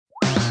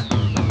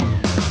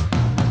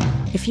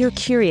If you're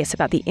curious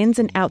about the ins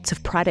and outs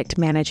of product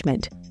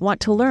management, want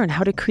to learn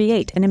how to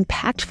create an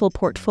impactful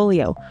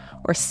portfolio,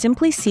 or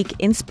simply seek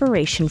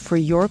inspiration for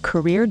your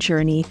career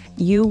journey,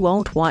 you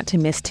won't want to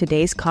miss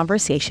today's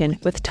conversation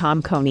with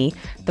Tom Konie,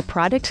 the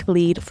product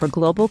lead for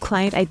global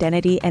client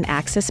identity and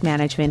access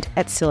management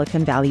at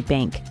Silicon Valley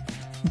Bank.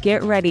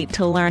 Get ready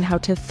to learn how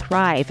to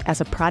thrive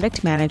as a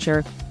product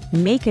manager,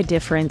 make a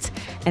difference,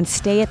 and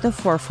stay at the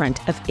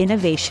forefront of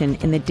innovation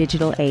in the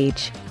digital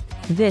age.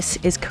 This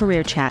is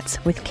Career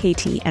Chats with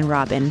Katie and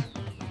Robin.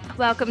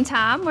 Welcome,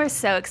 Tom. We're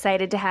so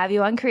excited to have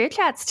you on Career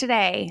Chats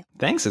today.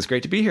 Thanks. It's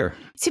great to be here.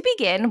 To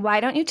begin, why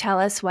don't you tell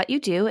us what you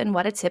do and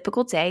what a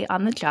typical day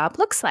on the job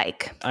looks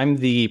like? I'm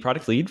the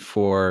product lead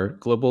for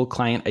global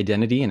client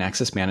identity and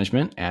access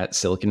management at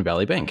Silicon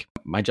Valley Bank.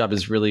 My job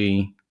is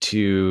really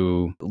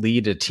to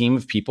lead a team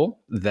of people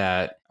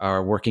that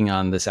are working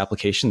on this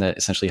application that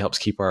essentially helps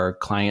keep our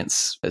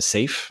clients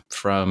safe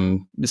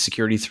from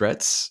security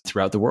threats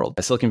throughout the world.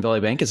 Silicon Valley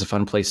Bank is a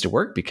fun place to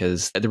work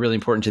because they're really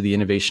important to the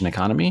innovation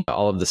economy.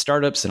 All of the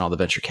startups and all the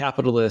venture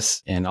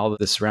capitalists and all of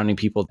the surrounding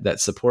people that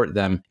support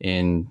them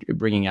in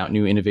bringing out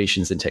new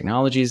innovations and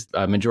technologies,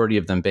 a majority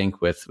of them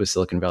bank with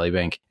Silicon Valley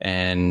Bank,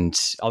 and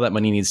all that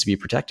money needs to be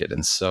protected.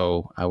 And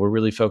so we're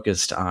really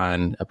focused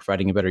on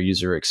providing a better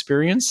user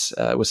experience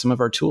with some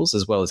of our tools,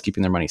 as well as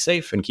keeping their money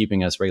safe and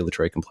keeping us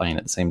regulatory compliant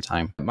at the same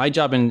time. My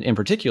job in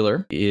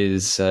particular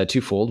is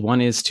twofold. One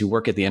is to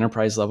work at the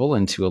enterprise level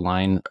and to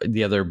align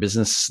the other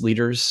business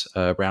leaders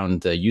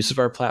around the use of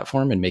our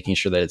platform and making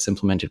sure that it's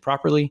implemented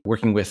properly,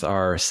 working with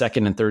our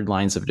second and third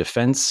lines of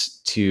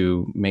defense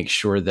to make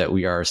sure that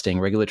we are staying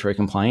regulatory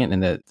compliant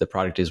and that the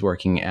product is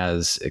working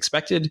as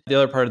expected. The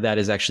other part of that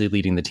is actually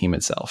leading the team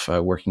itself,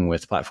 working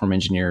with platform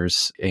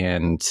engineers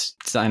and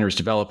designers,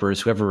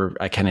 developers, whoever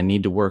I kind of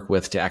need to work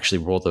with to actually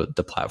roll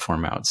the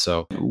platform out.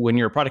 So when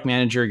you're a product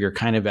manager, you're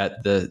kind of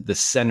at the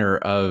center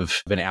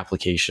of an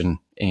application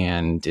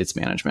and its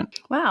management.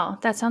 Wow,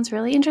 that sounds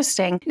really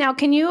interesting. Now,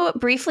 can you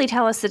briefly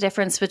tell us the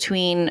difference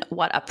between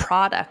what a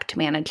product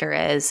manager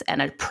is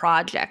and a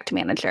project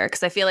manager?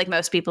 Because I feel like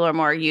most people are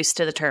more used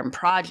to the term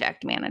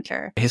project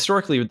manager.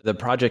 Historically, the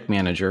project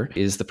manager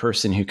is the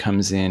person who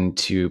comes in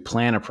to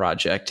plan a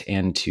project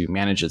and to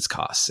manage its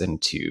costs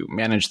and to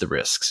manage the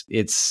risks.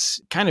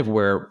 It's kind of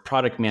where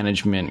product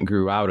management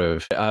grew out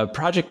of. A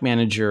project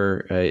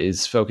manager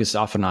is focused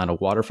often on a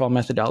waterfall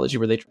methodology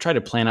where they try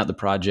to plan out the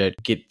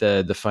project, get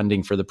the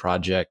funding for the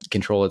project,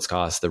 control its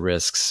costs, the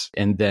risks,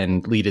 and then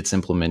lead its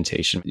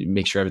implementation,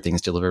 make sure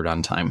everything's delivered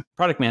on time.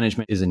 Product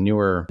management is a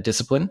newer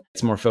discipline.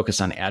 It's more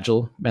focused on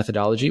agile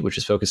methodology, which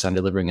is focused on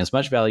delivering as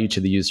much value to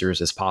the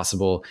users as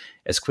possible,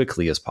 as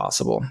quickly as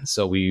possible.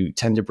 So we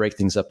tend to break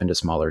things up into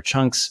smaller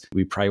chunks.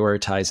 We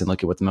prioritize and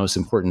look at what the most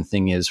important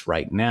thing is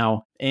right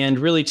now, and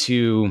really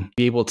to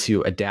be able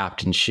to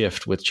adapt and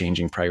shift with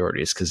changing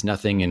priorities, because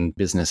nothing in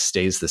business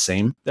stays the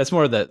same. That's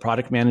more of the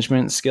product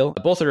management skill.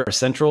 Both are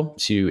central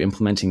to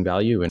implementing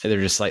value, and they're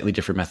just slightly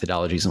different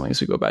methodologies and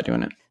ways we go about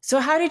doing it. So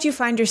how did you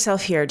find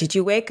yourself here? Did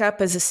you wake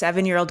up as a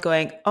 7-year-old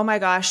going, oh my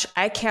gosh,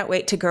 I can't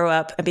wait to grow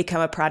up and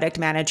become a product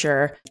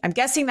manager? I'm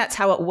guessing that's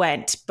how it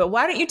went, but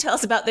why don't you tell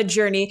us about the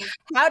journey?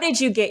 How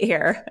did you get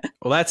here?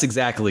 Well, that's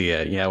exactly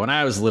it. Yeah, when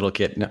I was a little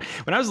kid,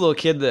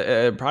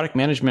 the product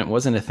management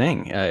wasn't a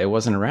thing. It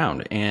wasn't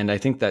around. And I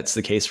think that's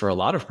the case for a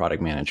lot of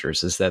product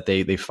managers, is that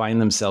they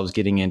find themselves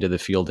getting into the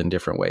field in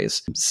different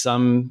ways.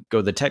 Some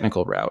go the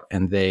technical route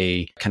and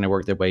they kind of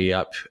work their way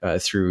up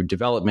through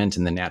development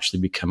and then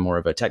naturally become more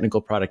of a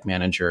technical product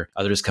manager.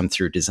 Others come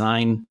through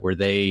design, where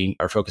they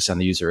are focused on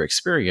the user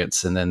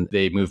experience, and then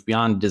they move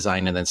beyond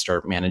design and then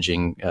start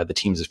managing the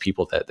teams of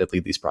people that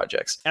lead these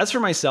projects. As for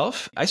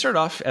myself, I started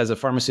off as a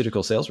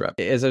pharmaceutical sales rep.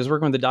 As I was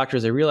working with the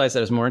doctors, I realized that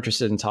I was more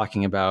interested in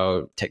talking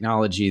about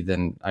technology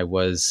than I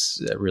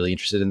was really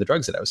interested in the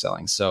drugs that I was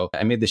selling. So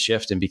I made the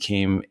shift and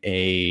became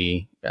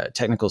a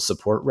technical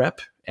support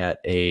rep at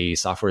a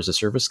software as a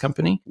service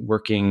company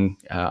working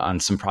on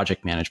some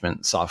project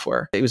management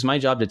software. It was my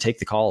job to take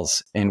the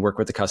calls and work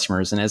with the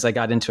customers. And as I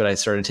got into it, I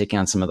started taking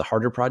on some of the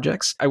harder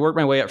projects. I worked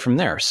my way up from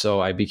there. So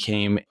I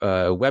became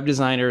a web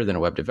designer, then a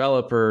web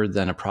developer,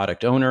 then a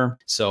product owner.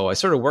 So I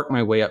sort of worked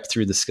my way up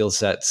through the skill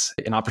sets.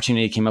 An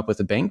opportunity came up with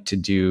a bank to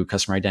do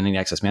customer identity and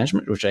access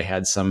management, which I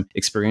had some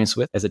experience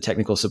with as a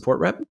technical support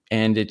rep,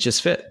 and it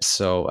just fit.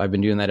 So I've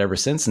been doing that ever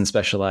since and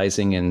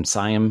specializing in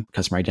CIAM,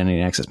 customer identity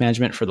and access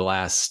management, for the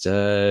last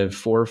 4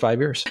 or 5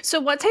 years. So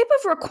what type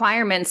of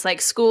requirements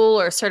like school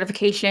or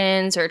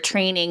certifications or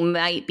training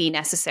might be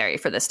necessary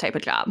for this type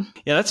of job?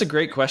 Yeah, that's a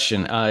great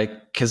question,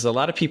 because a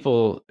lot of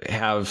people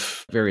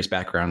have various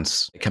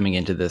backgrounds coming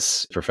into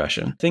this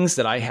profession. Things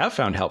that I have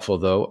found helpful,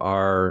 though,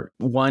 are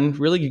one,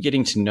 really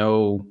getting to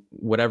know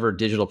whatever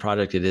digital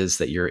product it is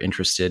that you're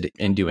interested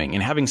in doing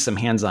and having some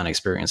hands-on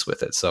experience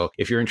with it. So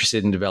if you're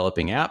interested in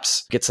developing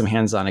apps, get some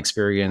hands-on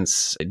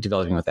experience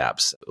developing with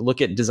apps.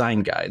 Look at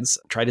design guides.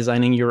 Try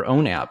designing your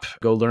own app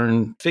go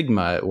learn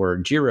Figma or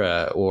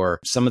Jira or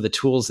some of the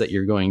tools that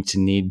you're going to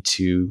need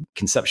to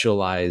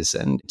conceptualize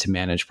and to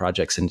manage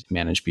projects and to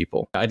manage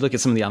people. I'd look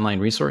at some of the online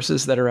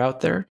resources that are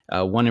out there.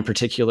 One in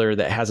particular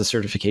that has a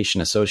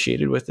certification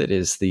associated with it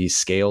is the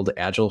Scaled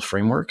Agile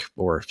Framework,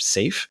 or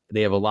SAFe.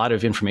 They have a lot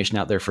of information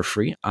out there for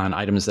free on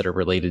items that are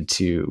related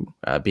to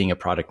being a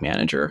product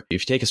manager.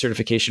 If you take a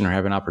certification or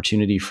have an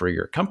opportunity for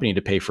your company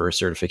to pay for a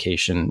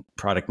certification,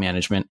 product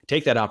management,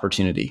 take that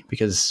opportunity,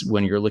 because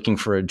when you're looking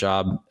for a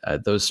job,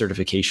 those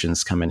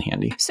certifications come in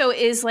handy. So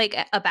is like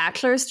a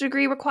bachelor's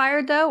degree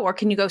required though, or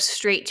can you go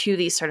straight to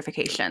these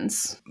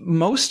certifications?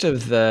 Most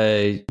of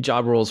the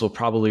job roles will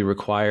probably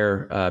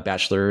require a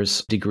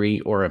bachelor's degree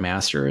or a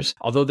master's,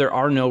 although there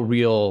are no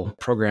real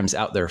programs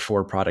out there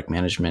for product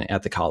management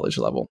at the college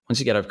level. Once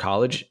you get out of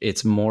college,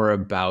 it's more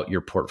about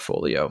your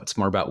portfolio. It's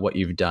more about what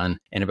you've done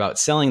and about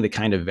selling the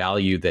kind of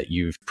value that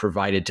you've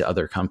provided to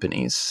other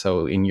companies.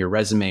 So in your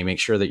resume, make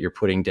sure that you're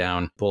putting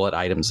down bullet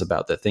items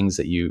about the things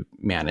that you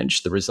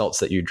managed, the results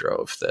that you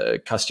drove,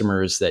 the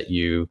customers that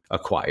you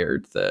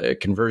acquired, the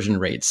conversion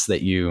rates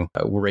that you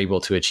were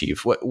able to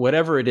achieve.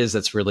 Whatever it is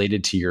that's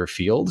related to your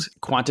field,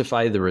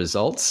 quantify the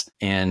results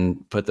and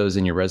put those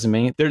in your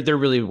resume. They're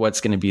really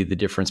what's going to be the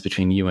difference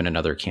between you and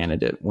another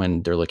candidate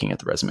when they're looking at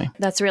the resume.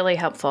 That's really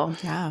helpful.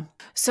 Yeah.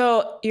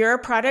 So you're a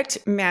product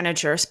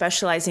manager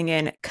specializing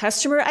in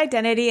customer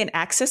identity and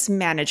access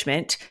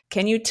management.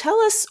 Can you tell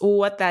us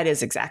what that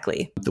is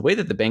exactly? The way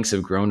that the banks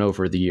have grown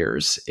over the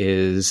years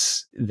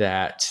is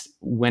that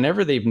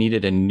whenever they've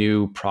needed a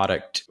new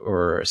product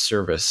or a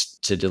service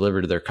to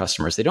deliver to their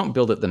customers, they don't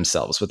build it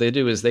themselves. What they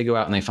do is they go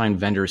out and they find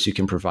vendors who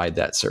can provide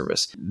that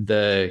service.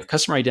 The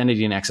customer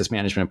identity and access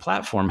management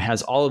platform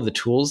has all of the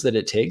tools that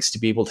it takes to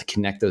be able to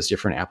connect those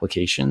different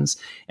applications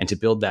and to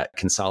build that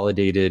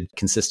consolidated,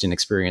 consistent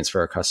experience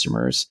for our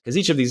customers. Because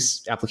each of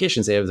these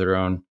applications, they have their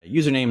own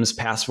usernames,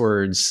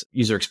 passwords,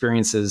 user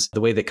experiences.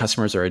 The way that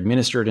customers are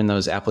administered in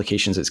those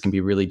applications, it can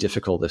be really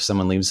difficult if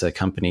someone leaves a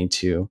company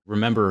to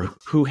remember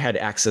who had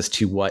access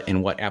to what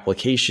in what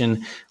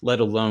application, let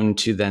alone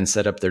to then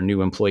set up their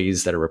new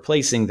employees that are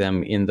replacing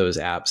them in those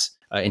apps.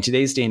 In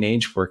today's day and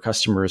age, where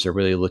customers are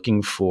really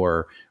looking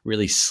for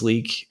really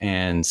sleek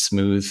and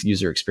smooth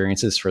user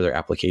experiences for their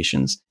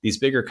applications, these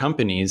bigger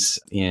companies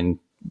in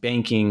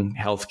banking,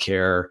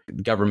 healthcare,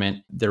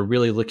 government, they're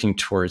really looking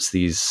towards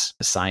these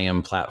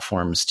CIAM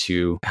platforms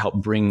to help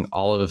bring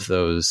all of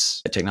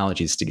those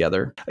technologies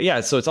together. Yeah,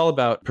 so it's all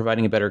about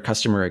providing a better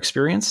customer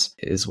experience,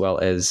 as well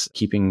as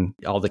keeping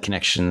all the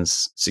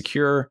connections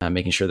secure,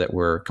 making sure that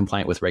we're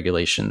compliant with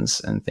regulations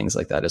and things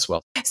like that as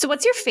well. So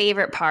what's your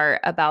favorite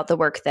part about the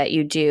work that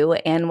you do,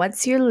 and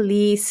what's your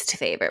least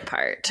favorite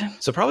part?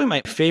 So probably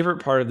my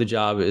favorite part of the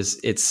job is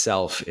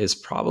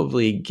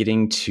probably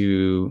getting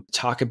to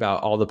talk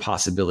about all the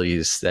possibilities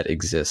that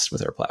exist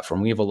with our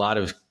platform. We have a lot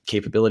of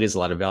capabilities, a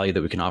lot of value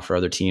that we can offer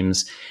other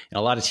teams. And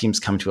a lot of teams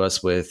come to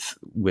us with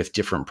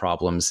different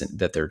problems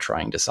that they're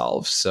trying to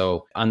solve.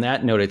 So on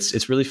that note,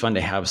 it's really fun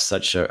to have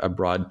such a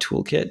broad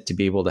toolkit to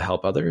be able to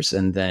help others,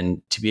 and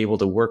then to be able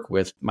to work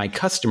with my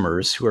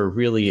customers, who are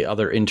really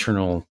other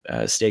internal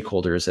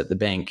stakeholders at the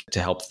bank, to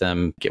help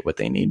them get what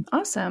they need.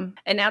 Awesome.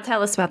 And now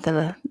tell us about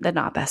the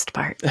not best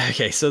part.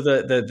 Okay, so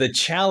the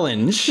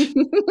challenge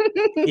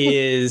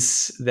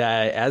is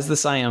that as the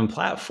CIAM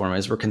platform,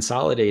 as we're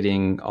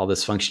consolidating all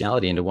this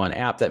functionality into one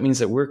app, that means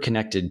that we're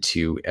connected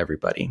to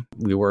everybody.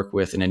 We work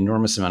with an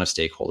enormous amount of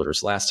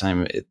stakeholders. Last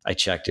time I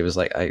checked, it was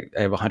like I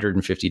have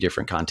 150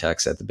 different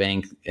contacts at the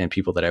bank and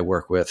people that I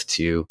work with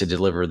to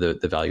deliver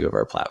the value of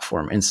our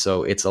platform. And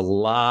so it's a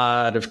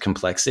lot of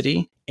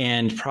complexity.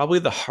 And probably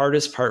the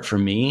hardest part for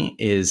me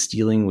is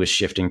dealing with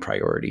shifting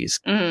priorities.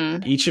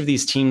 Each of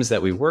these teams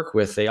that we work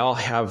with, they all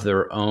have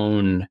their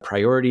own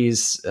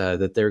priorities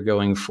that they're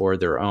going for,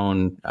 their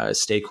own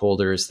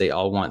stakeholders. They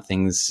all want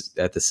things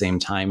at the same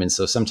time. And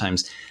so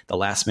sometimes the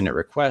last minute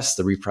requests,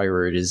 the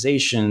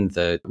reprioritization,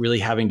 the really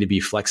having to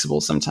be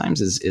flexible sometimes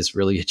is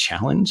really a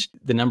challenge.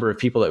 The number of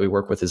people that we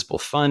work with is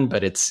both fun,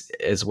 but it's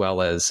as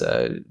well as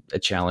a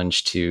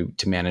challenge to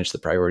manage the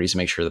priorities,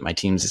 make sure that my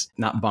team's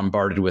not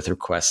bombarded with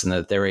requests and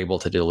that they're able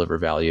to deliver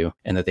value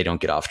and that they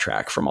don't get off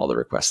track from all the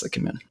requests that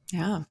come in.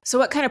 Yeah. So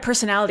what kind of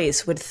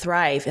personalities would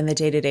thrive in the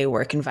day-to-day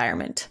work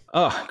environment?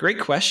 Oh, great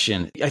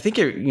question. I think,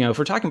 if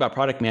we're talking about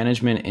product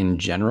management in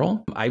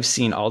general, I've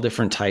seen all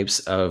different types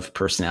of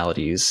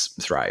personalities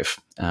thrive.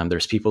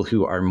 There's people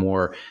who are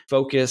more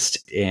focused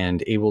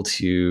and able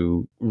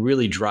to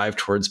really drive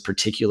towards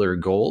particular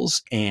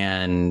goals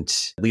and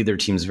lead their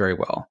teams very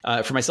well.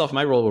 For myself,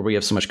 my role where we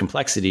have so much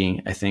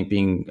complexity, I think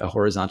being a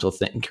horizontal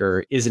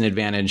thinker is an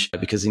advantage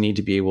because you need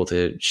to be able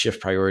to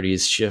shift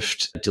priorities,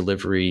 shift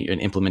delivery and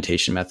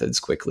implementation methods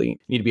quickly. You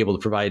need to be able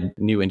to provide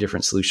new and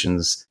different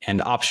solutions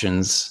and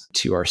options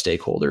to our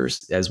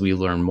stakeholders as we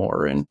learn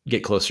more and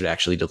get closer to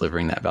actually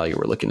delivering that value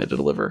we're looking to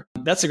deliver.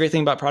 That's the great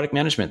thing about product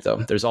management, though.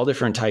 There's all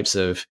different types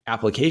of of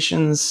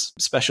applications,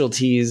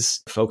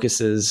 specialties,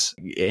 focuses,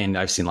 and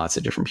I've seen lots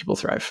of different people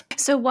thrive.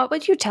 So what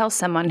would you tell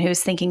someone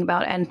who's thinking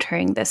about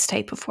entering this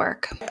type of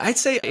work? I'd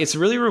say it's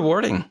really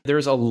rewarding.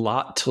 There's a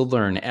lot to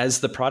learn. As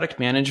the product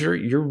manager,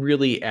 you're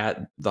really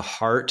at the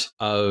heart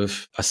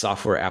of a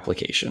software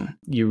application.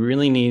 You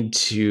really need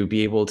to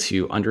be able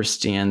to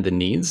understand the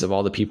needs of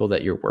all the people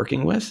that you're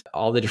working with,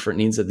 all the different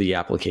needs of the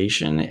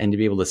application, and to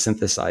be able to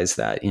synthesize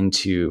that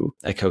into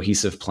a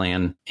cohesive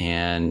plan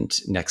and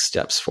next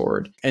steps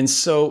forward. And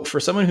so for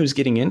someone who's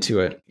getting into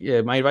it,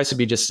 my advice would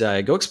be just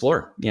go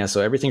explore.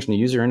 So everything from the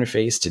user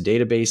interface to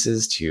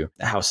databases to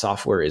how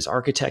software is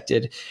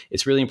architected.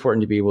 It's really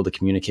important to be able to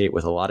communicate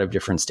with a lot of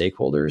different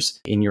stakeholders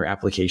in your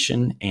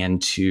application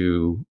and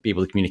to be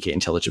able to communicate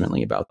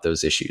intelligently about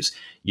those issues.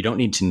 You don't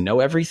need to know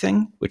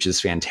everything, which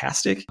is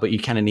fantastic, but you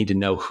kind of need to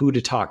know who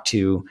to talk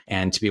to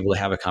and to be able to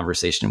have a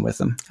conversation with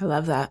them. I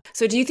love that.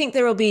 So do you think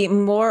there will be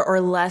more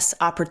or less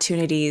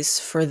opportunities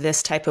for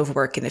this type of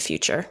work in the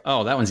future?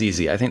 Oh, that one's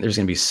easy. I think there's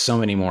going to be so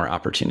many more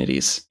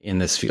opportunities in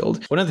this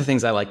field. One of the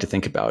things I like to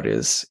think about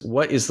is,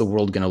 what is the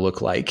world going to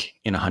look like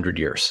in 100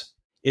 years?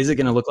 Is it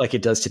going to look like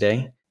it does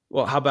today?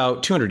 Well, how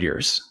about 200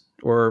 years?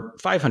 Or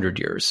 500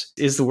 years?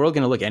 Is the world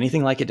going to look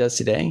anything like it does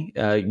today,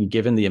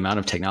 given the amount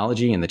of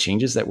technology and the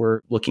changes that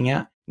we're looking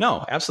at?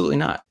 No, absolutely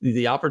not.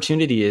 The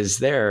opportunity is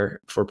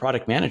there for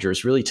product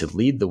managers really to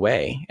lead the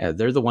way.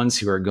 They're the ones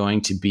who are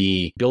going to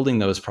be building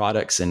those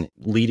products and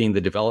leading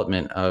the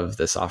development of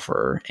the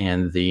software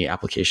and the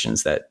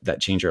applications that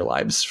change our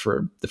lives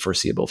for the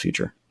foreseeable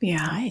future.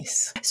 Yeah.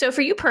 Nice. So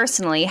for you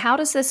personally, how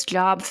does this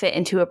job fit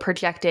into a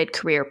projected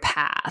career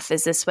path?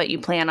 Is this what you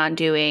plan on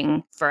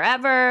doing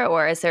forever,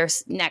 or is there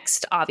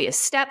next obvious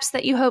steps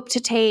that you hope to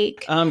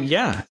take?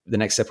 Yeah. The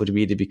next step would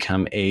be to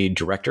become a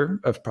director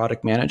of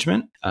product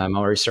management. I'm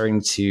already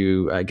starting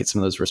to get some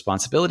of those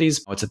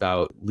responsibilities. It's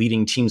about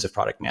leading teams of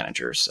product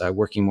managers,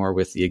 working more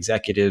with the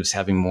executives,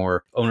 having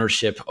more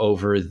ownership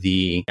over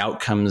the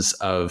outcomes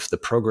of the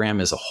program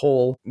as a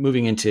whole,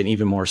 moving into an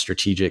even more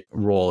strategic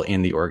role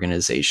in the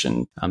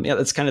organization.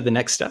 That's kind of the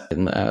next step,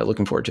 and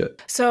looking forward to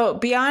it. So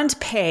beyond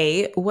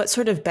pay, what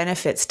sort of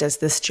benefits does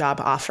this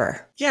job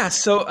offer? Yeah.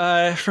 So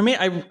for me,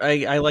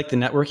 I like the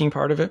networking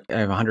part of it. I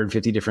have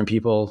 150 different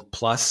people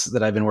plus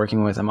that I've been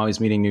working with. I'm always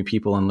meeting new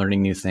people and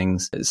learning new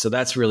things. So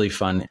that's really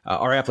fun.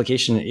 Our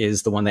application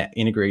is the one that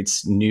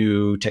integrates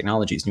new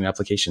technologies, new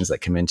applications that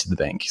come into the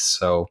bank.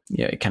 So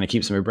yeah, it kind of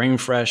keeps my brain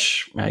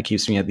fresh. It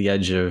keeps me at the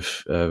edge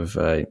of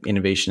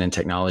innovation and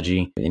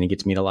technology. And you get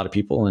to meet a lot of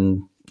people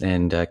and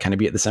kind of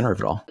be at the center of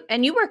it all.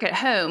 And you work at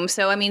home.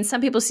 So, I mean,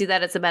 some people see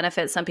that as a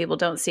benefit. Some people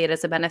don't see it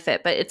as a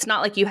benefit. But it's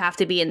not like you have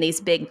to be in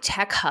these big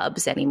tech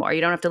hubs anymore.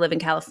 You don't have to live in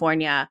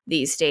California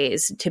these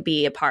days to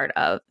be a part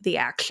of the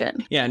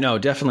action. Yeah, no,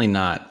 definitely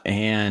not.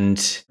 And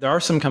there are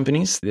some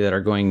companies that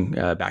are going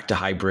back to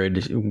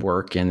hybrid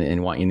work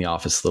and want you in the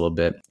office a little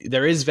bit.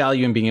 There is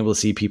value in being able to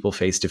see people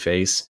face to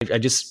face. I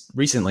just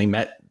recently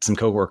met some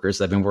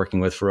coworkers I've been working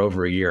with for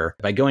over a year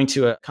by going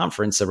to a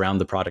conference around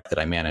the product that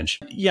I manage.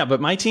 Yeah,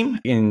 but my team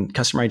in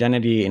customer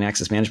identity and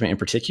access management in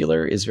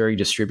particular is very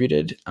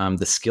distributed.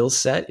 The skill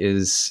set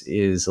is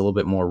a little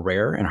bit more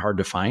rare and hard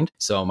to find.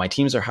 So my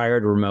teams are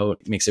hired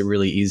remote, makes it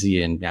really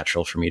easy and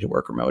natural for me to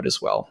work remote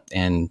as well.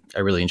 And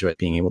I really enjoy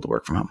being able to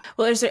work from home.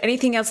 Well, is there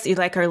anything else that you'd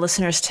like our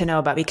listeners to know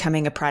about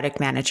becoming a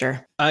product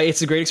manager?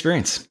 It's a great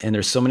experience. And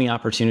there's so many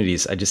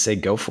opportunities. I just say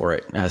go for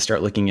it.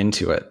 Start looking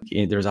into it.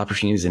 There's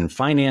opportunities in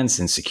finance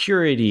and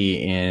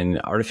security, in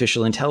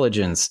artificial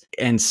intelligence,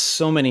 and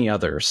so many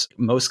others.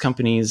 Most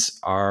companies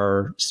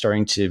are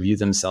starting to view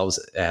themselves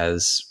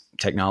as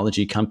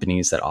technology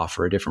companies that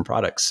offer a different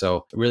product.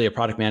 So really a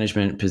product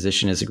management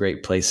position is a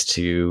great place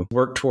to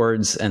work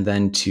towards and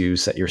then to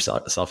set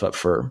yourself up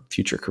for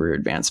future career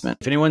advancement.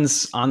 If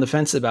anyone's on the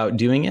fence about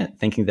doing it,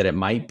 thinking that it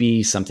might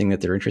be something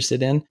that they're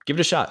interested in, give it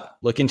a shot.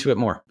 Look into it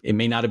more. It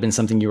may not have been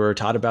something you were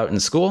taught about in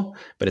school,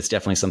 but it's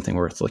definitely something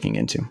worth looking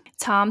into.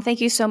 Tom,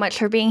 thank you so much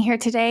for being here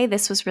today.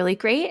 This was really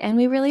great and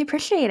we really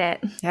appreciate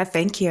it. Yeah,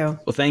 thank you.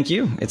 Well, thank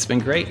you. It's been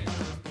great.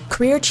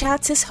 Career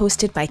Chats is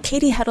hosted by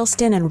Katie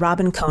Huddleston and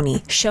Robin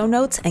Konie. Show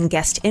notes and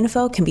guest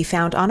info can be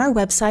found on our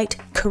website,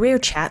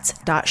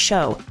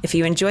 careerchats.show. If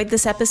you enjoyed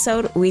this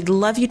episode, we'd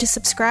love you to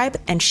subscribe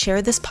and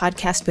share this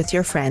podcast with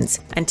your friends.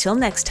 Until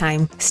next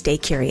time, stay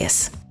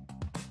curious.